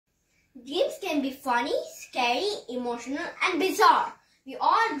Dreams can be funny, scary, emotional, and bizarre. We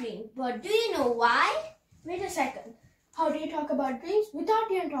all dream, but do you know why? Wait a second. How do you talk about dreams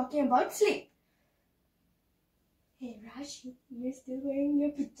without even talking about sleep? Hey Rashi, you're still wearing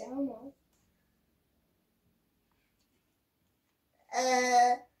your pajamas.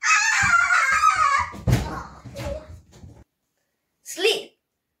 Sleep.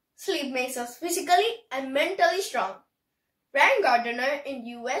 Sleep makes us physically and mentally strong. Ryan Gardner in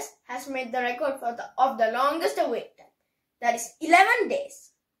US has made the record of the longest awake time. That is 11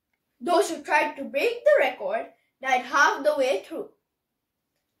 days. Those who tried to break the record died half the way through.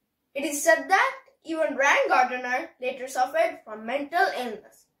 It is said that even Ryan Gardner later suffered from mental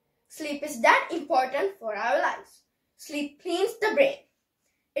illness. Sleep is that important for our lives. Sleep cleans the brain.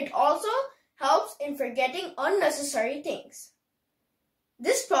 It also helps in forgetting unnecessary things.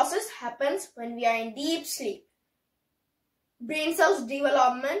 This process happens when we are in deep sleep. Brain cells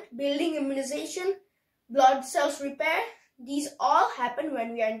development, building immunization, blood cells repair, these all happen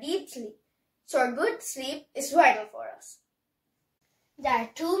when we are in deep sleep. So a good sleep is vital for us. There are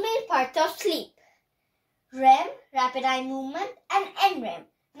two main parts of sleep: REM, rapid eye movement, and NREM,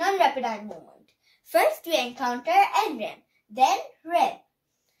 non-rapid eye movement. First we encounter NREM, then REM.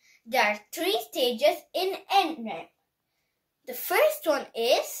 There are 3 stages in NREM. The first one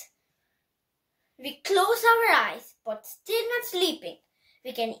is we close our eyes but still not sleeping.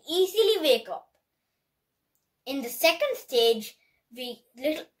 We can easily wake up. In the second stage,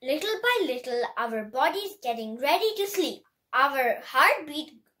 little by little our body is getting ready to sleep. Our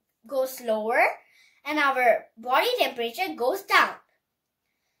heartbeat goes slower and our body temperature goes down.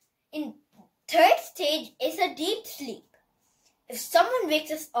 In third stage is a deep sleep. If someone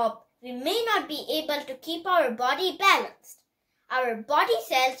wakes us up, we may not be able to keep our body balanced. Our body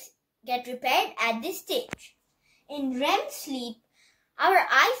cells get repaired at this stage. In REM sleep, our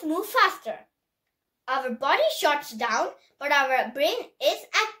eyes move faster. Our body shuts down, but our brain is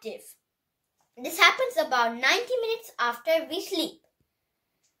active. This happens about 90 minutes after we sleep.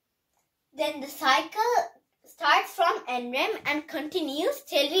 Then the cycle starts from NREM and continues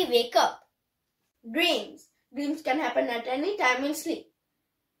till we wake up. Dreams. Dreams can happen at any time in sleep,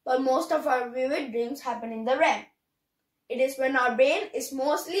 but most of our vivid dreams happen in the REM. It is when our brain is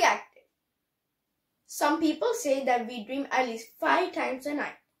mostly active. Some people say that we dream at least 5 times a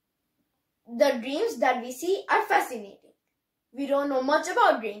night. The dreams that we see are fascinating. We don't know much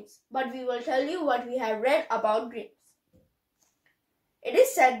about dreams, but we will tell you what we have read about dreams. It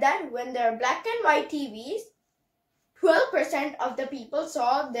is said that when there are black and white TVs, 12% of the people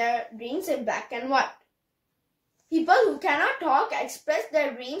saw their dreams in black and white. People who cannot talk express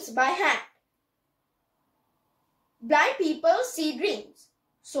their dreams by hand. Blind people see dreams.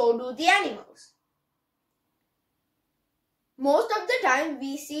 So do the animals. Most of the time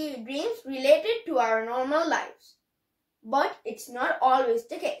we see dreams related to our normal lives. But it's not always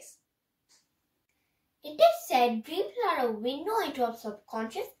the case. It is said dreams are a window into our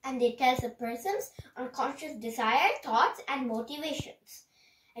subconscious and they tell a person's unconscious desire, thoughts and motivations.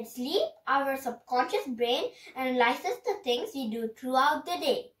 At sleep, our subconscious brain analyzes the things we do throughout the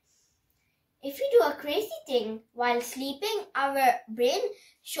day. If you do a crazy thing while sleeping, our brain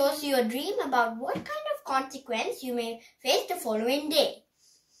shows you a dream about what kind of consequence you may face the following day.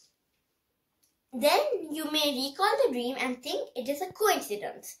 Then you may recall the dream and think it is a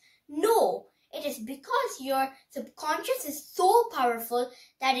coincidence. No, it is because your subconscious is so powerful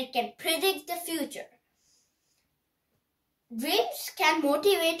that it can predict the future. Dreams can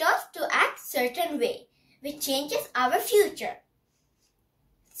motivate us to act a certain way, which changes our future.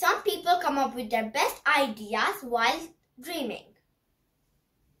 Some people come up with their best ideas while dreaming.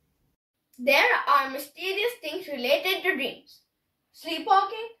 There are mysterious things related to dreams.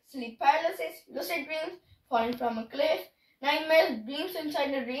 Sleepwalking, sleep paralysis, lucid dreams, falling from a cliff, nightmares, dreams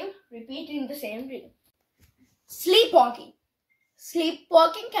inside a dream, repeating the same dream. Sleepwalking.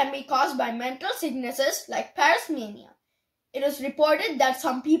 Sleepwalking can be caused by mental sicknesses like parasmania. It is reported that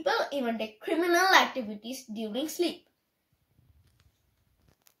some people even take criminal activities during sleep.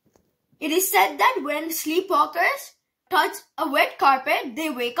 It is said that when sleepwalkers touch a wet carpet, they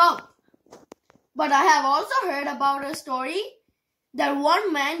wake up. But I have also heard about a story that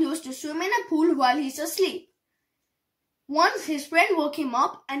one man used to swim in a pool while he's asleep. Once his friend woke him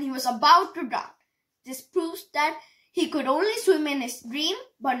up and he was about to drown. This proves that he could only swim in his dream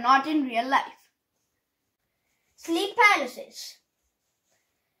but not in real life. Sleep paralysis.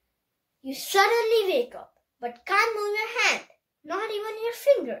 You suddenly wake up but can't move your hand, not even your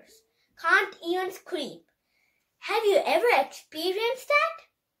fingers, can't even scream. Have you ever experienced that?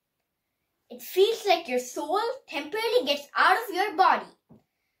 It feels like your soul temporarily gets out of your body.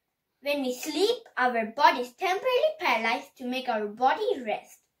 When we sleep, our body is temporarily paralyzed to make our body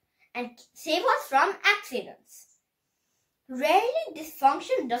rest and save us from accidents. Rarely, this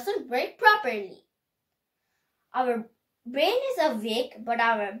function doesn't work properly. Our brain is awake, but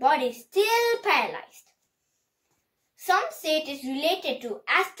our body is still paralyzed. Some say it is related to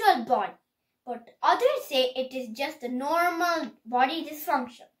astral body, but others say it is just a normal body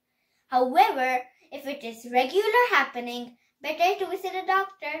dysfunction. However, if it is regular happening, better to visit a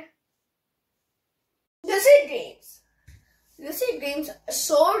doctor. Lucid dreams. Lucid dreams are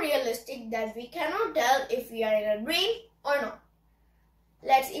so realistic that we cannot tell if we are in a dream or not.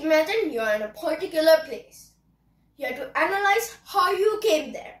 Let's imagine you are in a particular place. You have to analyze how you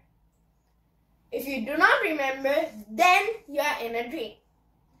came there. If you do not remember, then you are in a dream.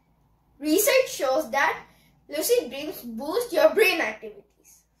 Research shows that lucid dreams boost your brain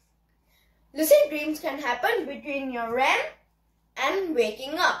activities. Lucid dreams can happen between your REM and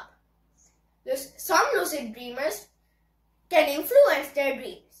waking up. Some lucid dreamers can influence their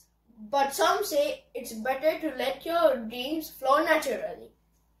dreams, but some say it's better to let your dreams flow naturally.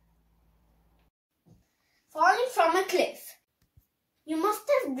 Falling from a cliff. You must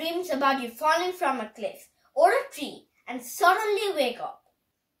have dreams about you falling from a cliff or a tree and suddenly wake up.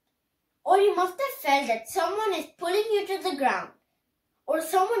 Or you must have felt that someone is pulling you to the ground, or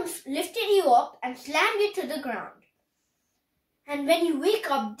someone lifted you up and slammed you to the ground. And when you wake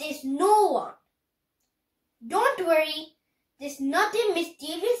up, there's no one. Don't worry, there's nothing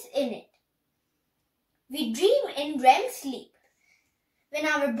mysterious in it. We dream in REM sleep. When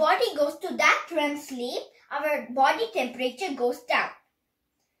our body goes to that REM sleep, our body temperature goes down.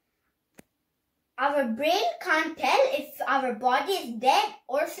 Our brain can't tell if our body is dead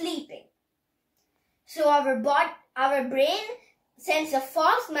or sleeping. So our brain sends a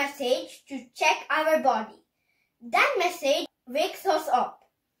false message to check our body. That message wakes us up.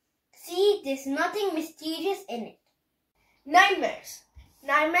 See, there's nothing mysterious in it. Nightmares.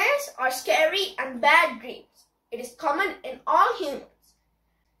 Nightmares are scary and bad dreams. It is common in all humans.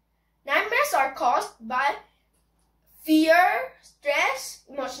 Nightmares are caused by fear, stress,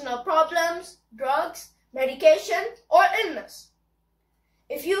 emotional problems, drugs, medication, or illness.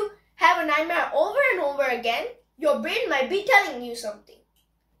 If you have a nightmare over and over again, your brain might be telling you something.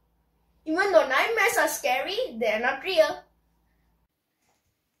 Even though nightmares are scary, they are not real.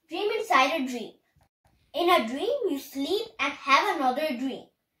 Dream inside a dream. In a dream, you sleep and have another dream.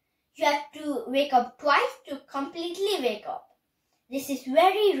 You have to wake up twice to completely wake up. This is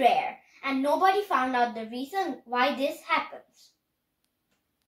very rare, and nobody found out the reason why this happens.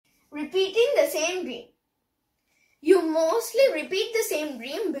 Repeating the same dream. You mostly repeat the same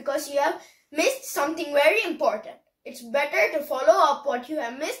dream because you have missed something very important. It's better to follow up what you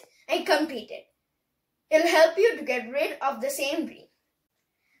have missed and complete it. It'll help you to get rid of the same dream.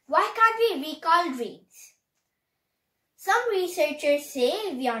 Why can't we recall dreams? Some researchers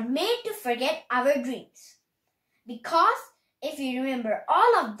say we are made to forget our dreams. Because if we remember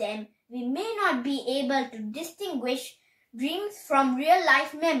all of them, we may not be able to distinguish dreams from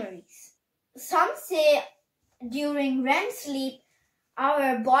real-life memories. Some say during REM sleep,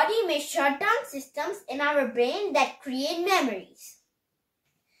 our body may shut down systems in our brain that create memories.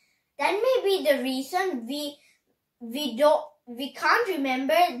 That may be the reason we can't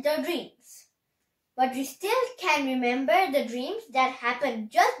remember the dreams. But we still can remember the dreams that happen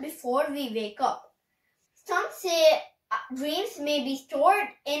just before we wake up. Some say dreams may be stored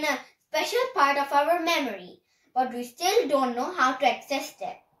in a special part of our memory, but we still don't know how to access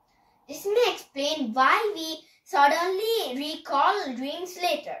them. This may explain why we suddenly recall dreams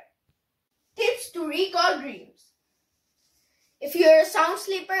later. Tips to recall dreams. If you're a sound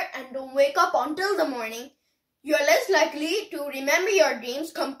sleeper and don't wake up until the morning, you're less likely to remember your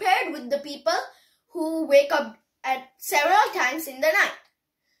dreams compared with the people who wake up at several times in the night.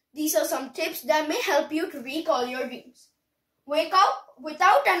 These are some tips that may help you to recall your dreams. Wake up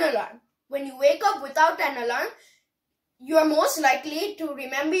without an alarm. When you wake up without an alarm, you are most likely to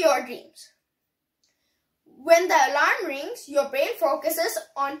remember your dreams. When the alarm rings, your brain focuses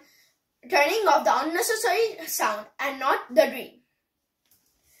on turning off the unnecessary sound and not the dream.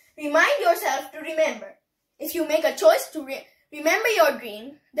 Remind yourself to remember. If you make a choice to remember your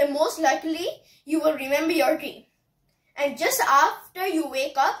dream, then most likely you will remember your dream. And just after you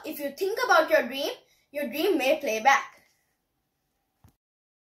wake up, if you think about your dream may play back.